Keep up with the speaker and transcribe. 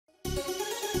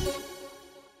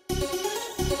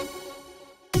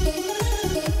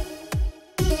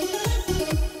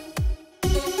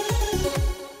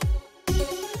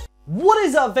What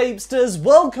is up, Vapesters?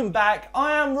 Welcome back.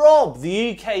 I am Rob,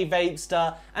 the UK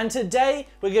Vapester, and today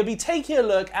we're going to be taking a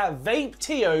look at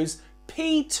Vaptio's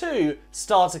P-II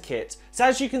Starter Kit. So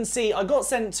as you can see, I got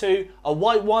sent to a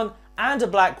white one and a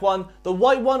black one. The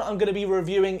white one I'm going to be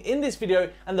reviewing in this video,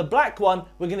 and the black one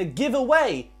we're going to give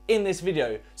away in this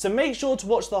video. So make sure to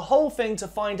watch the whole thing to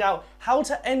find out how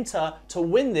to enter to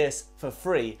win this for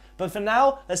free. But for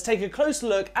now, let's take a closer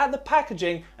look at the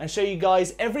packaging and show you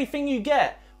guys everything you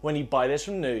get when you buy this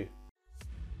from new.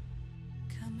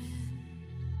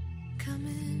 Come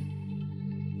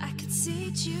in, I could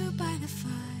seat you by the fire.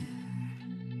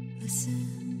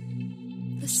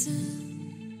 Listen,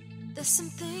 there's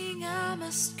something I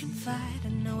must confide. I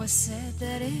know I said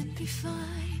that it'd be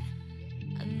fine.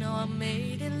 I know I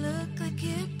made it look like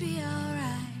it'd be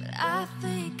alright, but I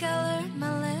think I learned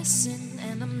my lesson,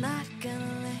 and I'm not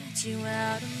gonna let you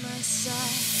out of my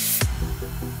sight.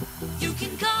 You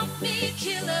can call me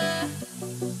killer,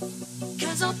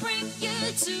 'cause I'll bring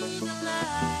you to the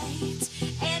light.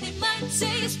 And it might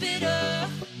taste bitter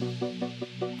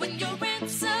when your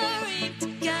answer ain't to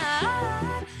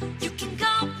God. You can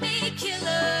call me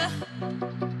killer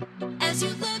as you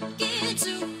look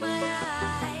into my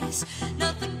eyes.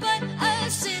 Nothing but a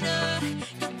sinner.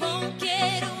 You won't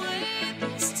get away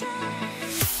this time.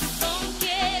 You won't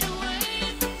get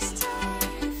away this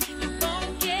time. You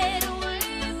won't get away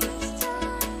this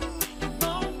time. You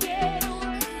won't get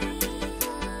away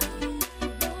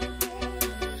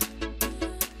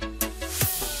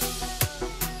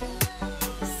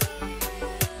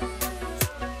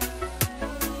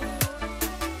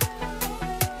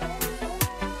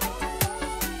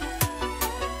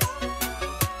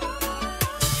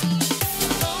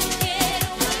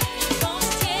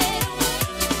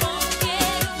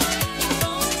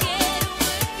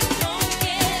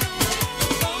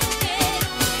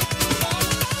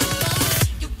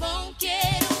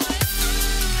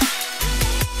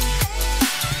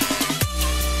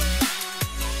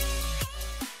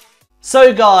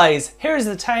So guys, here is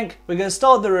the tank. We're going to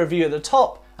start the review at the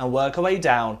top and work our way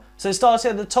down. So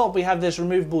starting at the top, we have this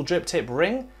removable drip tip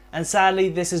ring, and sadly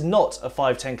this is not a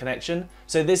 510 connection,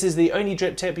 so this is the only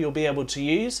drip tip you'll be able to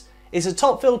use. It's a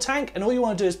top fill tank, and all you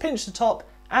want to do is pinch the top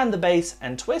and the base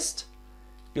and twist.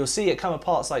 You'll see it come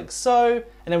apart like so,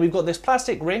 and then we've got this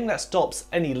plastic ring that stops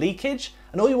any leakage,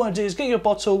 and all you want to do is get your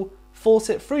bottle, force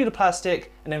it through the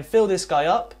plastic, and then fill this guy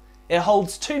up. It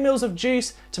holds 2 mils of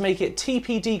juice to make it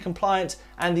TPD compliant,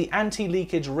 and the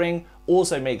anti-leakage ring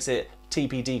also makes it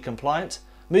TPD compliant.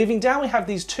 Moving down, we have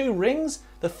these 2 rings.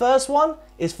 The first one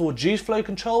is for juice flow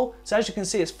control. So as you can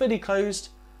see, it's fully closed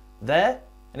there.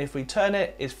 And if we turn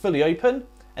it, it's fully open.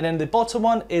 And then the bottom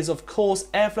one is of course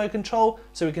airflow control.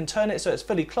 So we can turn it so it's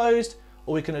fully closed,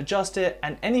 or we can adjust it,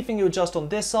 and anything you adjust on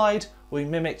this side will be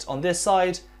mimicked on this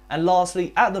side. And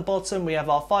lastly, at the bottom, we have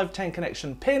our 510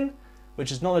 connection pin,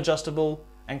 which is non-adjustable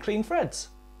and clean threads.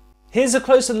 Here's a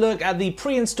closer look at the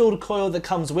pre-installed coil that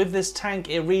comes with this tank.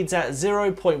 It reads at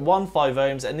 0.15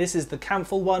 ohms, and this is the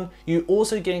camphor one. You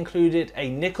also get included a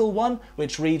nickel one,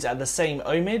 which reads at the same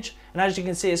ohmage. And as you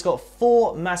can see, it's got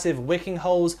 4 massive wicking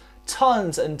holes,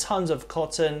 tons and tons of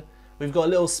cotton. We've got a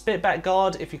little spit back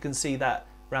guard, if you can see that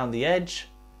around the edge.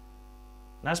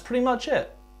 And that's pretty much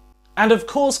it. And of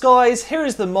course guys, here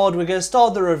is the mod. We're going to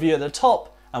start the review at the top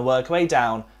and work our way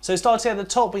down. So starting at the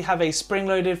top, we have a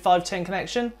spring-loaded 510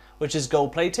 connection, which is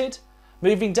gold plated.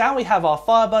 Moving down, we have our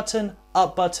fire button,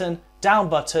 up button, down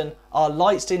button, our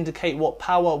lights to indicate what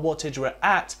power wattage we're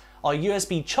at, our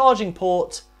USB charging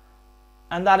port,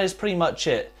 and that is pretty much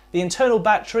it. The internal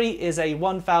battery is a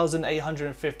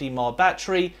 1850 mAh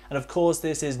battery, and of course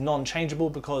this is non-changeable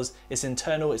because it's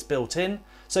internal, it's built in.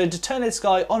 So to turn this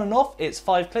guy on and off, it's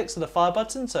 5 clicks of the fire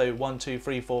button, so 1, 2,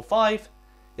 3, 4, 5.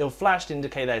 It'll flash to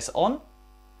indicate that it's on.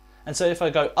 And so if I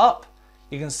go up,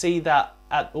 you can see that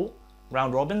at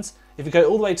round robins. If you go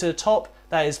all the way to the top,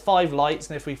 that is 5 lights,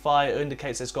 and if we fire, it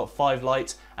indicates it's got 5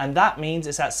 lights, and that means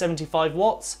it's at 75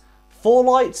 watts. 4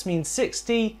 lights means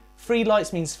 60, 3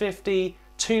 lights means 50,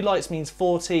 2 lights means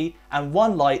 40, and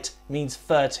 1 light means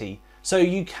 30. So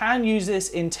you can use this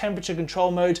in temperature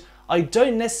control mode. I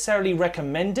don't necessarily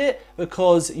recommend it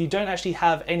because you don't actually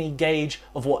have any gauge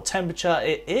of what temperature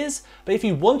it is, but if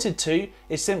you wanted to,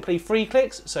 it's simply 3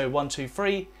 clicks, so 1, 2,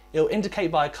 3. It'll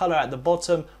indicate by a color at the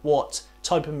bottom what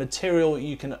type of material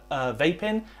you can vape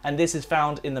in, and this is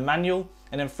found in the manual.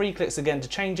 And then 3 clicks again to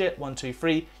change it, 1, 2,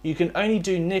 3. You can only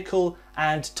do nickel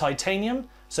and titanium,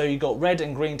 so you got red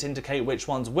and green to indicate which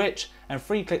one's which, and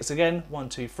 3 clicks again, 1,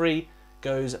 2, 3.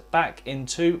 goes back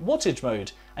into wattage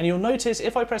mode. And you'll notice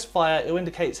if I press fire, it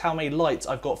indicates how many lights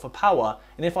I've got for power.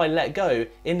 And if I let go,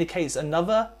 it indicates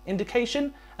another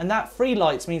indication. And that 3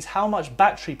 lights means how much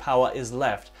battery power is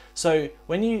left. So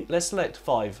when you, let's select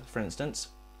 5 for instance,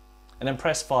 and then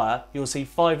press fire, you'll see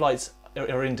 5 lights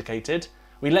are indicated.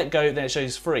 We let go, then it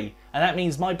shows 3. And that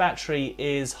means my battery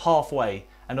is halfway.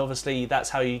 And obviously that's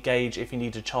how you gauge if you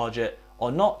need to charge it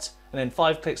or not. And then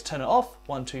 5 clicks, turn it off.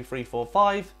 1, 2, 3, 4,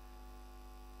 5.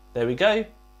 There we go.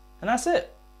 And that's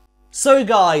it. So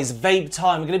guys, vape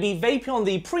time. I'm going to be vaping on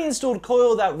the pre-installed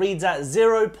coil that reads at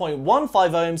 0.15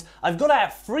 ohms. I've got it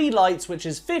at 3 lights, which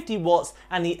is 50 watts,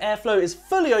 and the airflow is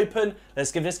fully open.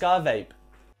 Let's give this guy a vape.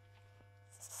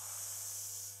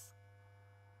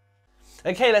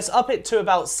 Okay, let's up it to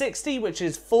about 60, which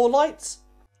is 4 lights.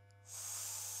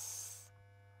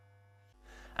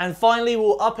 And finally,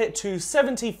 we'll up it to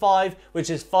 75, which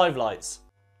is 5 lights.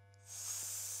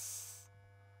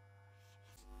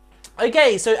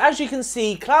 Okay, so as you can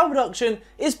see, cloud production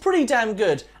is pretty damn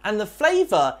good, and the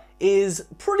flavour is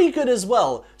pretty good as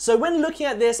well. So when looking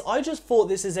at this, I just thought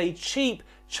this is a cheap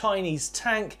Chinese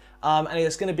tank, and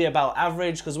it's going to be about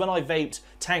average, because when I vaped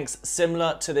tanks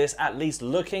similar to this, at least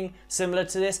looking similar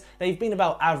to this, they've been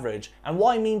about average. And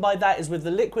what I mean by that is with the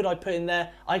liquid I put in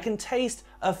there, I can taste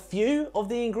a few of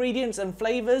the ingredients and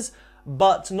flavours,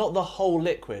 but not the whole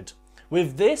liquid.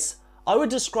 With this, I would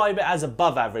describe it as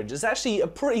above average. It's actually a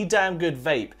pretty damn good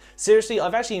vape. Seriously,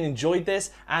 I've actually enjoyed this,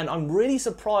 and I'm really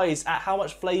surprised at how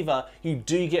much flavour you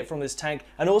do get from this tank,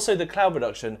 and also the cloud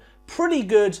production. Pretty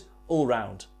good all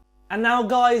round. And now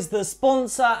guys, the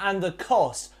sponsor and the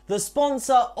cost. The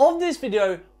sponsor of this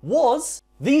video was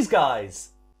these guys.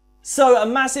 So a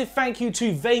massive thank you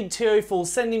to Vaptio for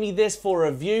sending me this for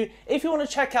review. If you want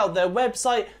to check out their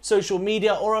website, social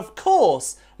media, or of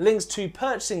course, links to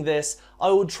purchasing this, I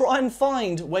will try and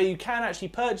find where you can actually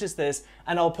purchase this,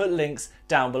 and I'll put links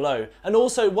down below. And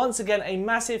also, once again, a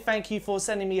massive thank you for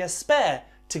sending me a spare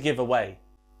to give away.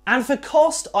 And for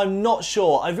cost, I'm not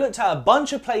sure. I've looked at a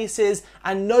bunch of places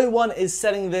and no one is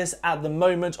selling this at the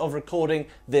moment of recording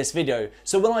this video.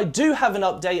 So when I do have an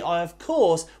update, I of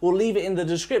course will leave it in the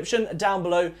description down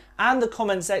below and the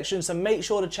comment section, so make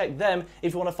sure to check them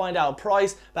if you want to find out a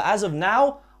price. But as of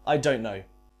now, I don't know.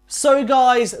 So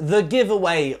guys, the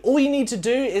giveaway. All you need to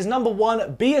do is number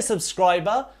 1, be a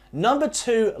subscriber. Number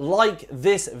 2, like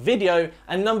this video.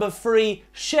 And number 3,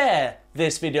 share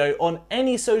this video on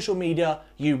any social media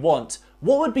you want.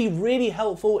 What would be really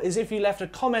helpful is if you left a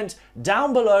comment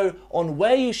down below on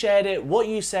where you shared it, what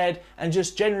you said, and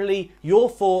just generally your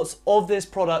thoughts of this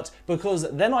product, because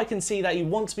then I can see that you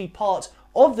want to be part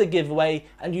of the giveaway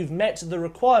and you've met the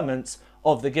requirements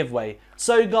of the giveaway.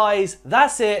 So guys,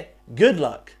 that's it. Good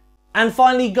luck. And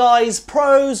finally guys,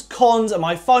 pros, cons, and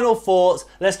my final thoughts.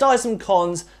 Let's start with some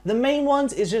cons. The main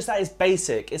ones is just that it's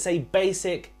basic. It's a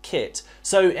basic kit.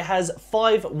 So it has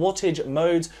 5 wattage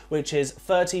modes, which is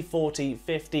 30, 40,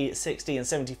 50, 60, and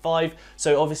 75.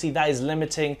 So obviously that is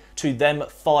limiting to them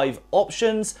 5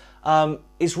 options.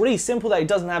 It's really simple that it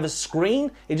doesn't have a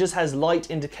screen. It just has light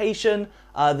indication.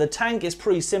 The tank is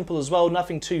pretty simple as well.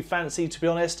 Nothing too fancy, to be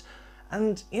honest.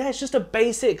 And yeah, it's just a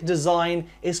basic design.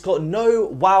 It's got no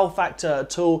wow factor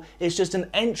at all. It's just an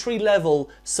entry-level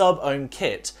sub-ohm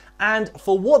kit. And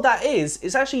for what that is,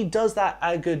 it actually does that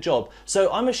a good job.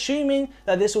 So I'm assuming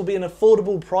that this will be an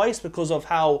affordable price because of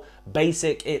how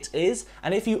basic it is.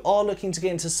 And if you are looking to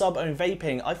get into sub-ohm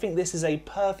vaping, I think this is a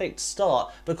perfect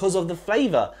start because of the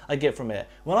flavor I get from it.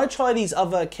 When I try these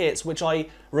other kits, which I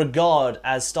regard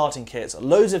as starting kits,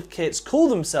 loads of kits call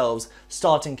themselves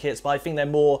starting kits, but I think they're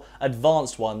more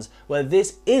advanced ones, where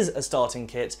this is a starting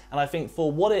kit. And I think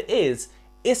for what it is,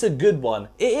 it's a good one.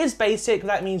 It is basic,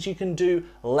 that means you can do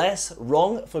less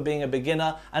wrong for being a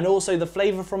beginner, and also the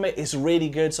flavor from it is really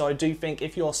good. So I do think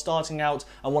if you're starting out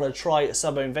and want to try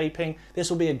sub-ohm vaping, this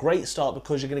will be a great start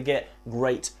because you're going to get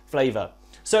great flavor.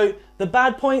 So the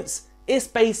bad points, it's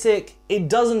basic, it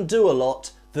doesn't do a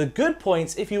lot. The good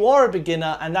points, if you are a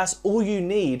beginner and that's all you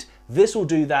need, this will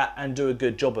do that and do a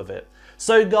good job of it.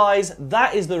 So guys,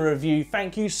 that is the review.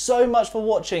 Thank you so much for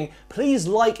watching. Please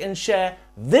like and share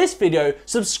this video.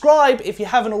 Subscribe if you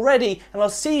haven't already, and I'll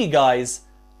see you guys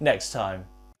next time.